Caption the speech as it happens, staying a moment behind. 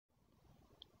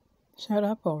Shut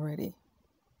up already.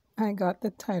 I got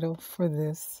the title for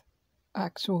this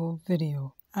actual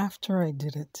video after I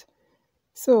did it.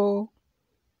 So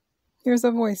here's a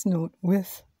voice note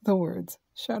with the words,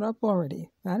 shut up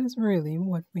already. That is really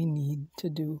what we need to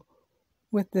do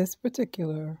with this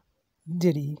particular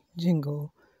ditty,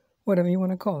 jingle, whatever you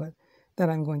want to call it,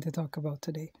 that I'm going to talk about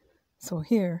today. So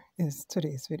here is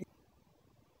today's video.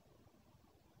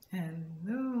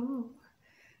 Hello.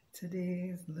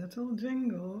 Today's little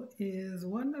jingle is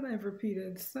one that I've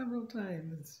repeated several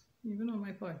times, even on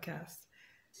my podcast,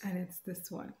 and it's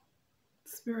this one.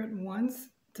 Spirit wants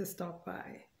to stop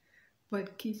by,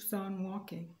 but keeps on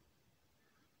walking.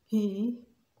 He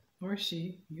or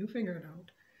she, you figure it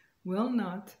out, will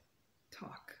not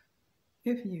talk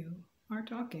if you are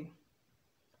talking.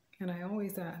 And I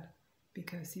always add,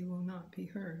 because you will not be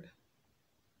heard.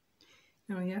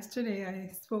 Now, yesterday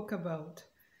I spoke about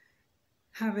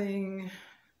having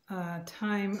a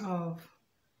time of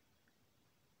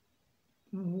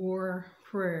war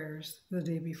prayers the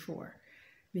day before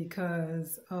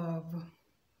because of,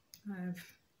 I'm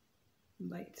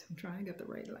trying to get the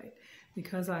right light,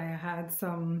 because I had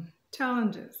some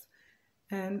challenges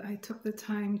and I took the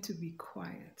time to be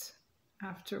quiet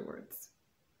afterwards.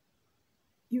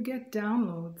 You get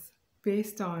downloads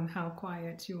based on how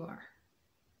quiet you are.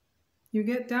 You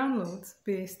get downloads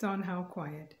based on how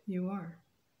quiet you are.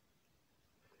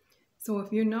 So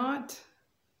if you're not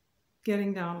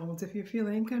getting downloads, if you're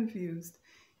feeling confused,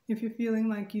 if you're feeling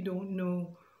like you don't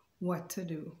know what to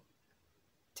do,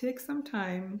 take some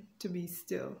time to be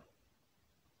still.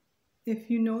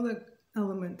 If you know the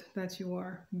element that you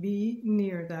are, be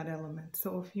near that element.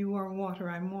 So if you are water,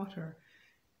 I'm water.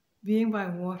 Being by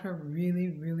water really,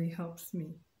 really helps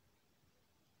me.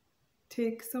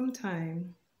 Take some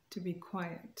time to be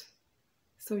quiet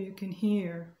so you can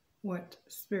hear what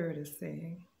Spirit is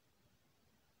saying.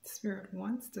 Spirit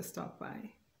wants to stop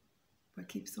by, but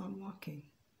keeps on walking.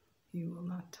 He will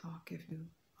not talk if you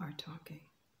are talking,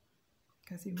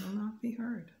 because he will not be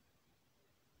heard.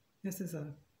 This is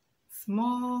a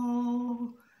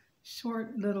small,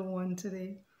 short little one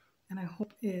today, and I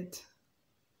hope it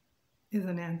is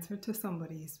an answer to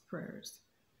somebody's prayers.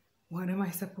 What am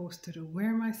I supposed to do? Where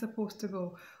am I supposed to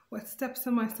go? What steps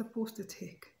am I supposed to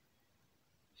take?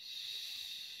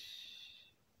 Shh.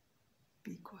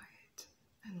 Be quiet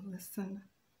and listen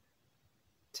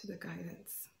to the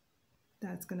guidance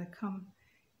that's going to come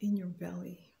in your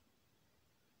belly.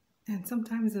 And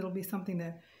sometimes it'll be something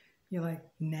that you're like,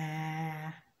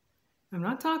 nah. I'm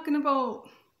not talking about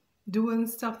doing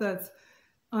stuff that's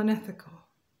unethical,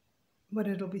 but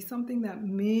it'll be something that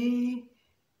may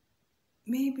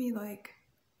be like,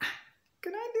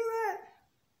 can I do that?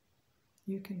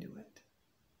 You can do it.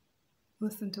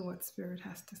 Listen to what Spirit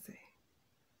has to say.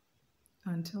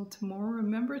 Until tomorrow,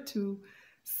 remember to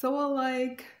sow a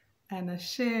like and a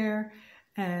share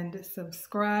and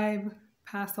subscribe.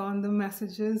 Pass on the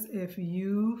messages if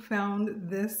you found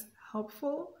this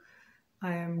helpful.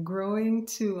 I am growing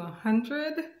to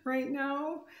 100 right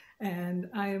now, and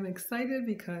I am excited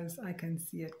because I can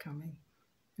see it coming.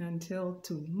 Until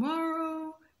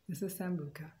tomorrow, this is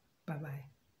Sambuka. Bye-bye.